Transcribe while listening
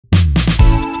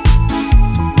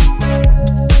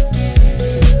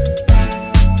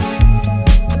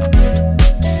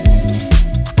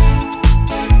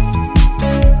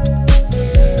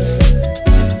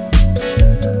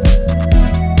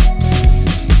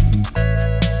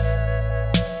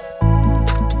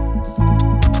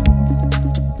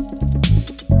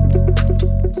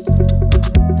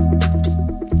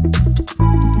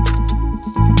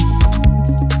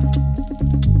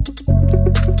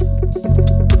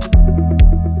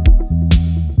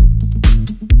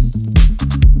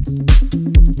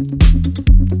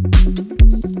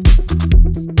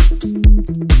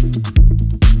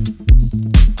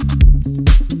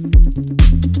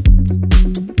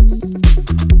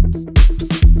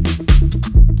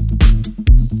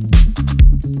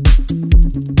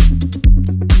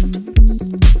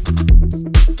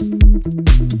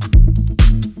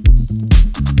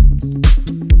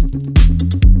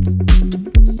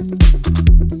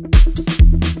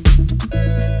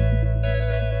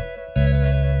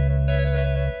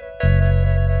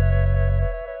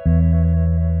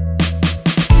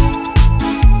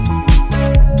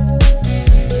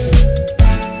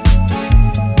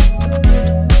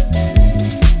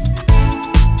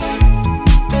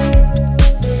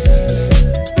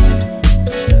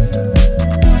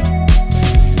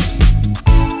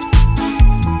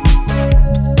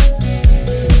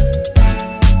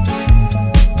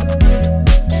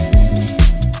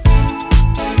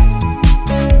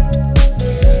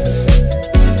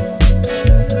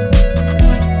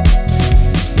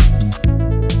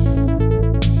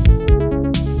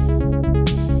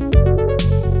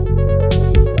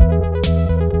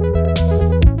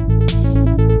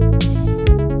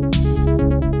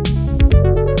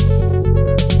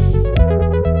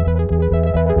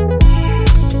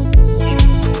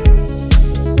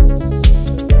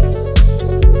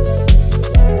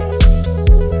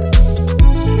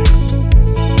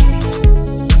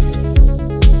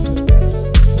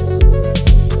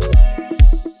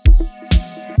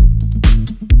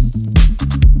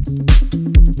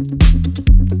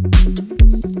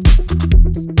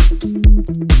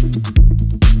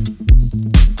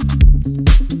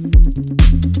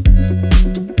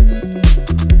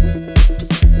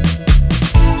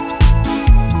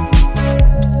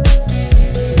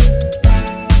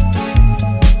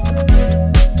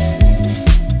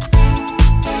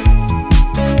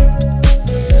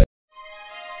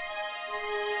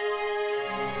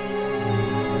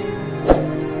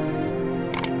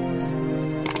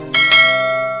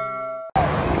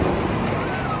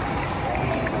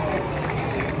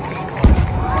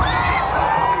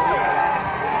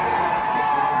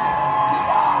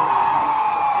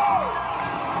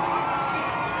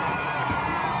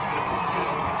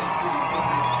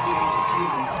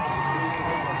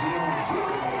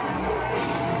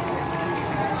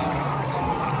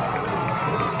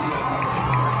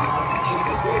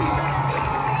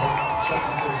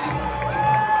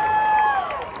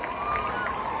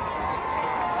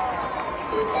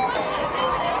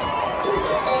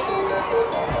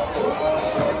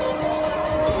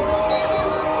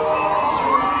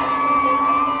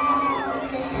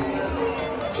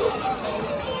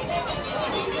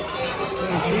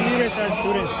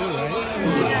Students too,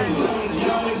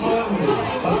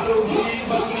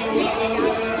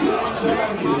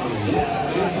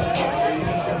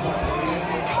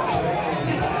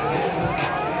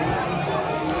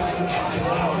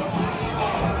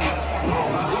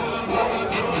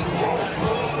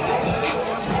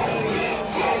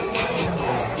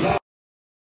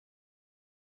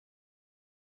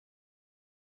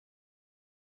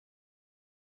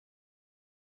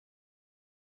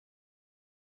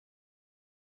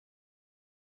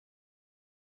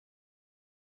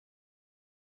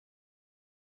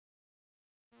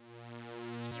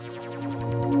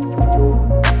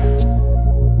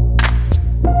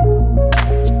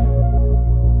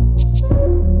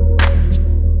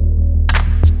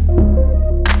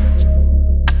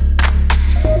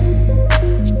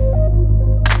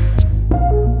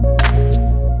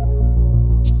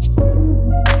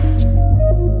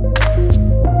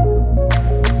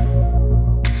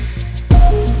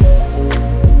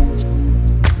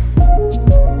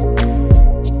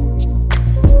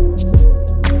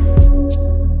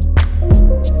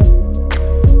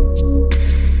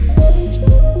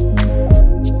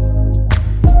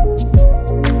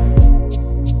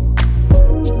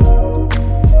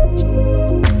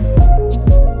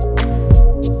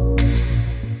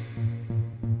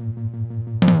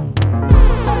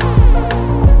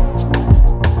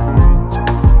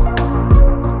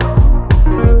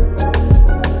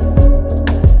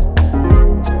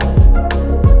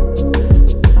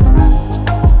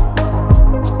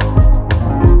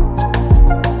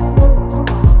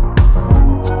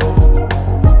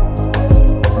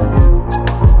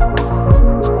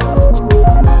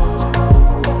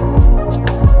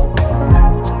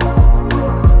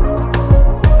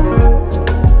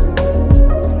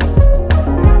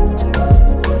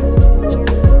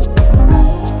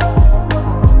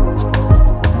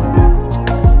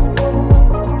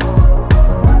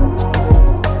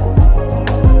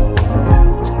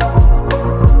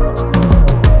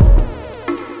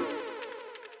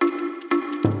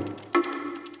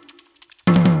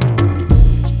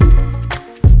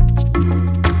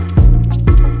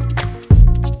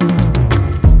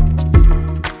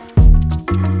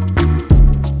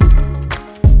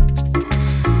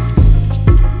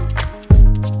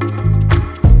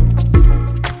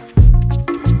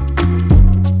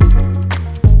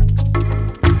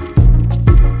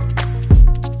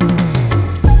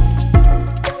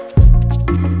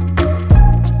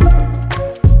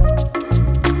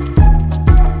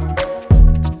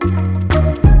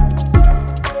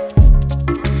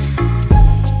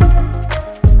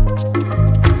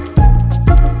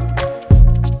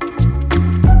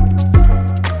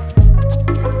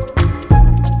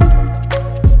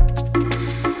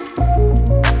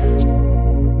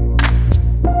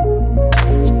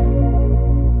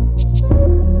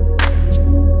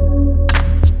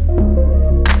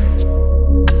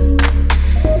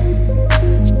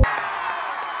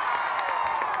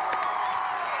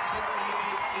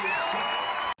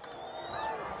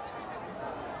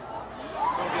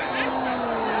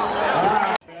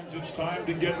 It's time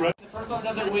to get ready. The first one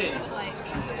doesn't win.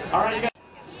 All right, you guys.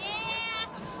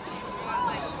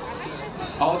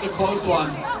 Oh, it's a close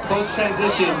one. Close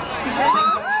transition.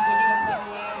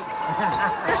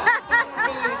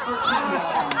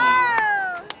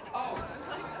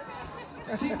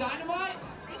 Team Dynamite?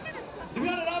 We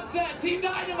got an upset. Team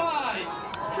Dynamite!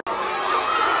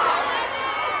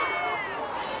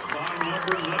 Line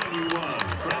number 91,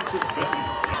 Francis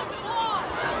Betty.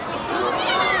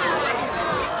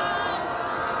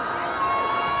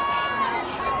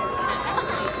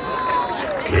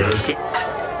 First kick.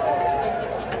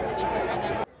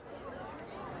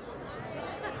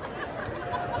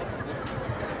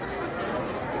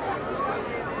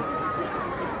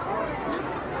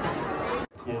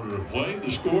 Quarter of play,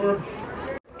 the score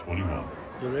 21.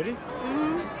 You ready?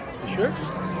 You sure?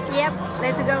 Yep,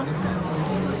 let's go.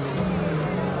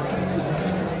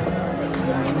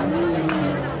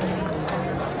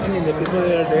 I mean, the people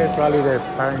that are there, probably their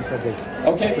parents are the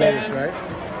Okay, players, fans. right?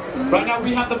 Right now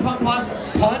we have the punt,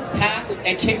 pass,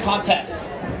 and kick contest.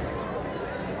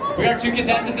 We got 2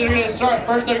 contestants that are going to start.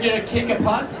 First, they're going to kick a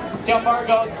punt. See how far it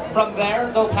goes. From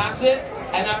there, they'll pass it,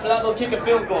 and after that, they'll kick a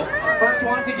field goal. First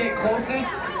one to get closest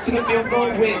to the field goal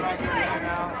wins.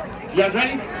 You guys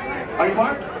ready? Are you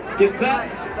marked? Get set,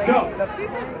 go.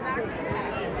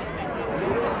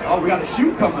 Oh, we got a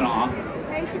shoe coming off.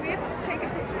 Hey, should we take a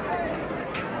picture?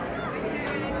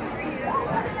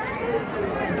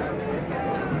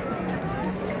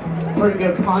 Pretty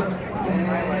good punt.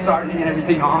 Starting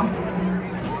everything off.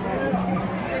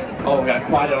 Oh, we got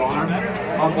quite an arm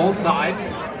on both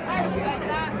sides.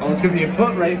 Oh, it's going to be a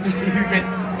foot race to see who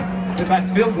gets the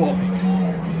best field goal.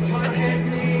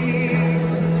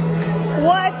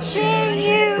 Watching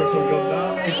you, First one goes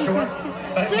out. It's short.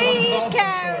 sweet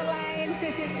Caroline.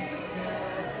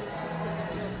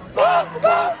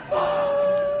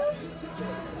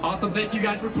 Awesome. Thank you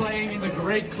guys for playing in the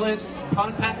great clips.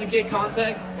 Punt, pass, and kick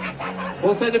context.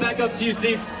 We'll send it back up to you,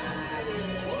 Steve.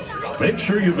 Make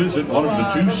sure you visit one of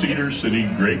the 2 Cedar City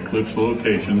Great Clips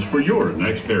locations for your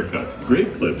next haircut.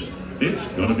 Great Clips. It's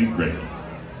gonna be great.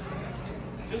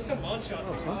 Just to munch on.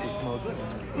 Oh, something smells good.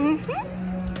 Mm-hmm.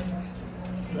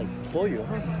 Like pollo,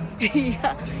 huh?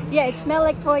 Yeah, it smells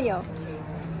like pollo.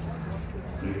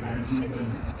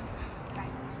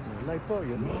 Smells like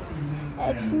pollo.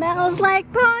 It smells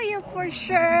like pollo for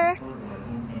sure.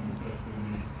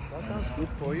 That sounds good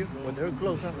for you when they're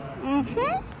close, huh?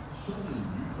 Mm-hmm.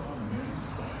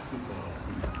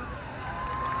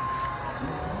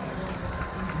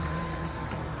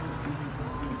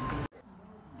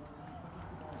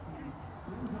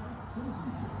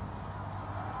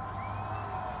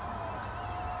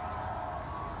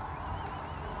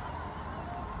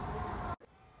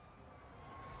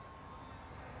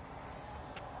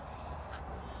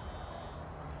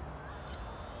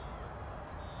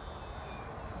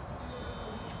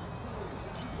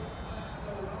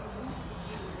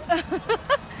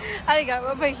 There you go,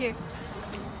 over here.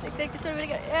 Take this over.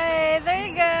 Hey, there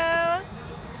you go.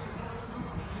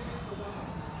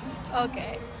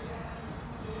 Okay.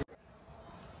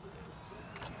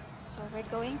 So we're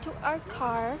going to our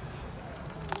car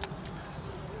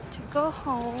to go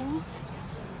home.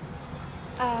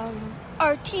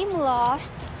 Our team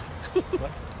lost.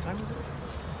 What time is it?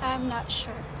 I'm not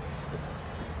sure.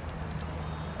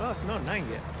 Oh, it's not 9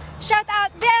 yet. Shout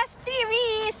out Beth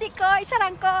TV! Si Koy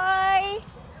Sarangkoy!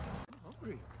 I'm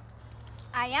hungry.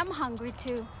 I am hungry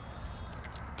too.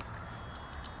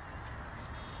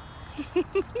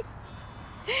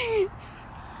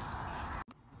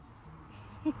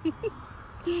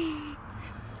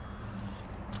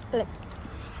 Look.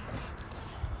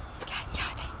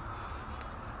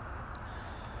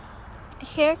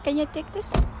 Here, can you take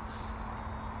this?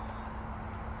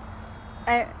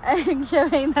 I'm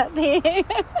showing that thing.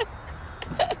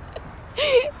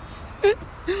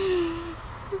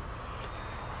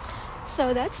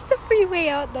 So that's the freeway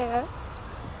out there.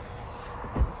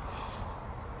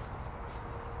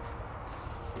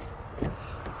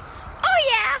 Oh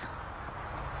yeah!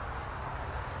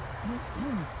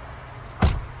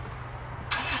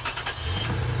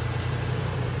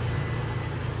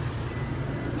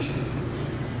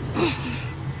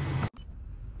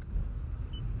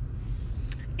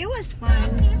 It was fun.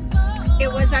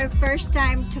 It was our first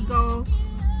time to go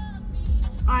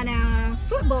on a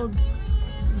football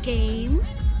game.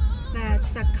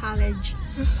 That's a college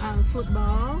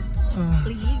football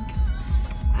league.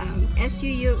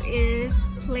 SUU is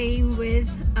playing with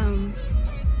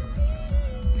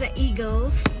the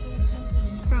Eagles.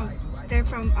 They're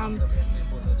from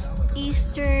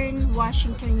Eastern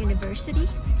Washington University.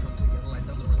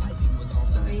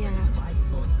 So yeah.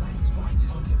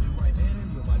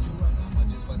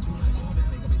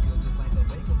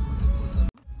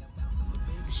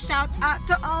 Shout out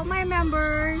to all my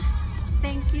members.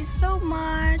 Thank you so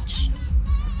much.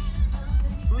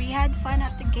 We had fun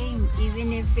at the game,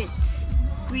 even if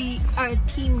our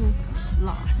team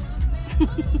lost.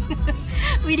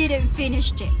 We didn't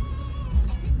finish it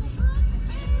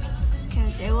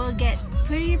because it will get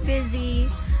pretty busy.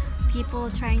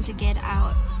 People trying to get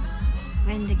out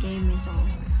when the game is over.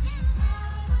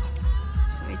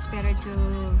 So it's better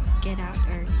to get out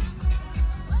early.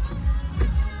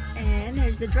 And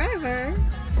there's the driver.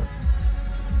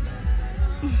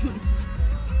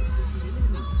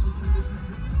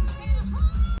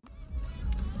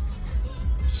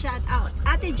 Shout out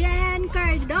Ate Jen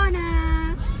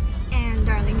Cardona and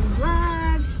Darling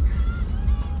Vlogs,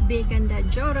 Big and the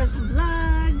Joros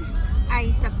Vlogs,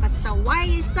 Aisa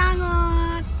Pasaway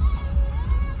Sangot,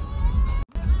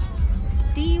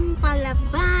 Team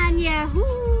Palaban,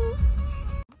 Yahoo!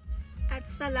 At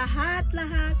sa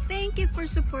lahat-lahat, thank you for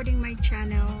supporting my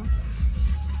channel.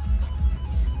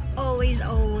 Always,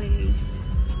 always.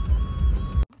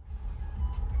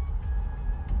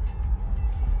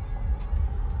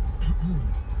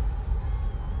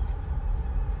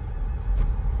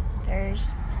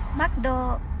 There's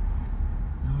McDo.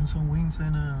 Want some wings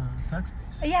and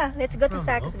Saxby's? Yeah, let's go to Oh,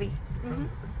 Saxby. okay.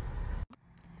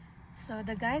 So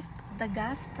the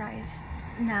gas price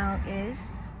now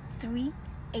is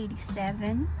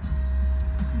 $3.87.